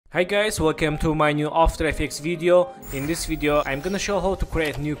Hi guys, welcome to my new After Effects video. In this video, I'm gonna show how to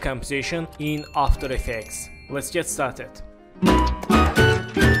create new composition in After Effects. Let's get started.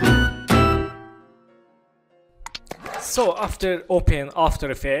 So after open After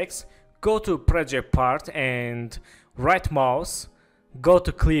Effects, go to project part and right mouse, go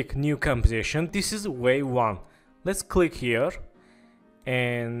to click new composition. This is way 1. Let's click here,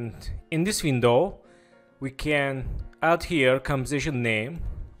 and in this window we can add here composition name.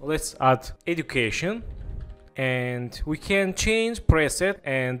 Let's add education, and we can change preset,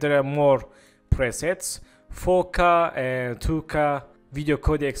 and there are more presets: 4K and 2K video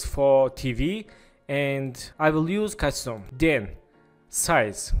codecs for TV, and I will use custom. Then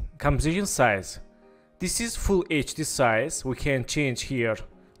size, composition size, this is full HD size. We can change here.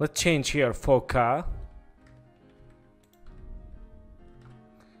 Let's change here 4K.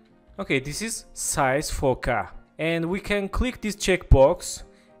 Okay, this is size 4K, and we can click this checkbox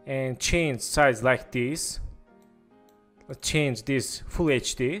and change size like this. Let's change this full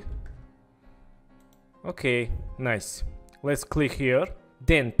HD. Okay, nice. Let's click here.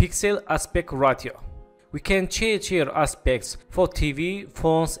 Then pixel aspect ratio. We can change here aspects for TV,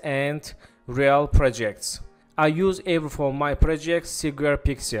 phones and real projects. I use every for my projects square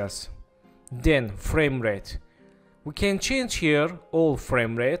pixels. Then frame rate. We can change here all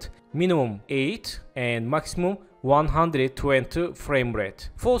frame rate, minimum 8 and maximum 120 frame rate.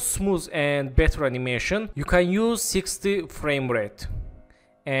 For smooth and better animation, you can use 60 frame rate.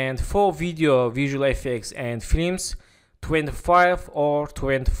 And for video, visual effects and films, 25 or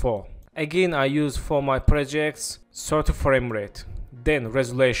 24. Again, I use for my projects 30 frame rate. Then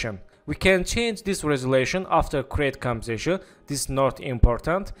resolution. We can change this resolution after create composition. This is not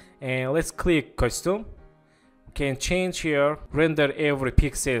important. And let's click custom. We can change here render every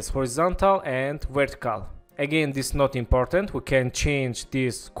pixels horizontal and vertical. Again, this is not important. We can change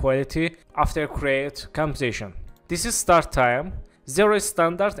this quality after create composition. This is start time, 0 is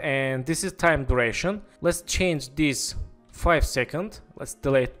standard, and this is time duration. Let's change this 5 seconds. Let's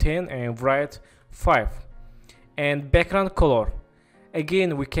delete 10 and write 5. And background color.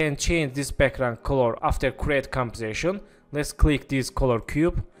 Again, we can change this background color after create composition. Let's click this color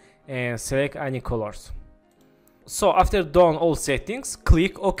cube and select any colors. So after done all settings,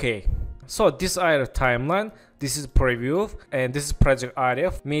 click OK. So this area timeline, this is preview, and this is project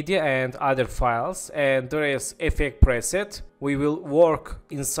area, media and other files, and there is effect preset. We will work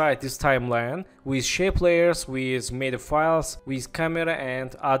inside this timeline with shape layers, with media files, with camera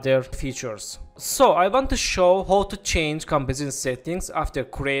and other features. So I want to show how to change composition settings after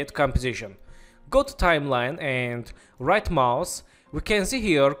create composition. Go to timeline and right mouse. We can see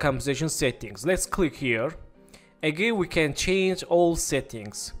here composition settings. Let's click here. Again, we can change all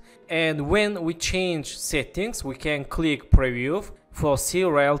settings. And when we change settings, we can click preview for see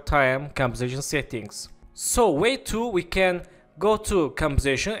real-time composition settings. So way 2, we can go to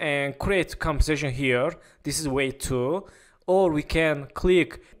composition and create composition here. This is way 2. Or we can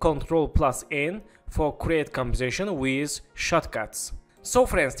click Ctrl+N for create composition with shortcuts. So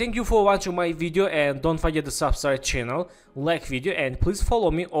friends, thank you for watching my video, and don't forget to subscribe channel, like video, and please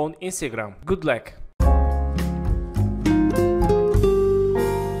follow me on Instagram. Good luck.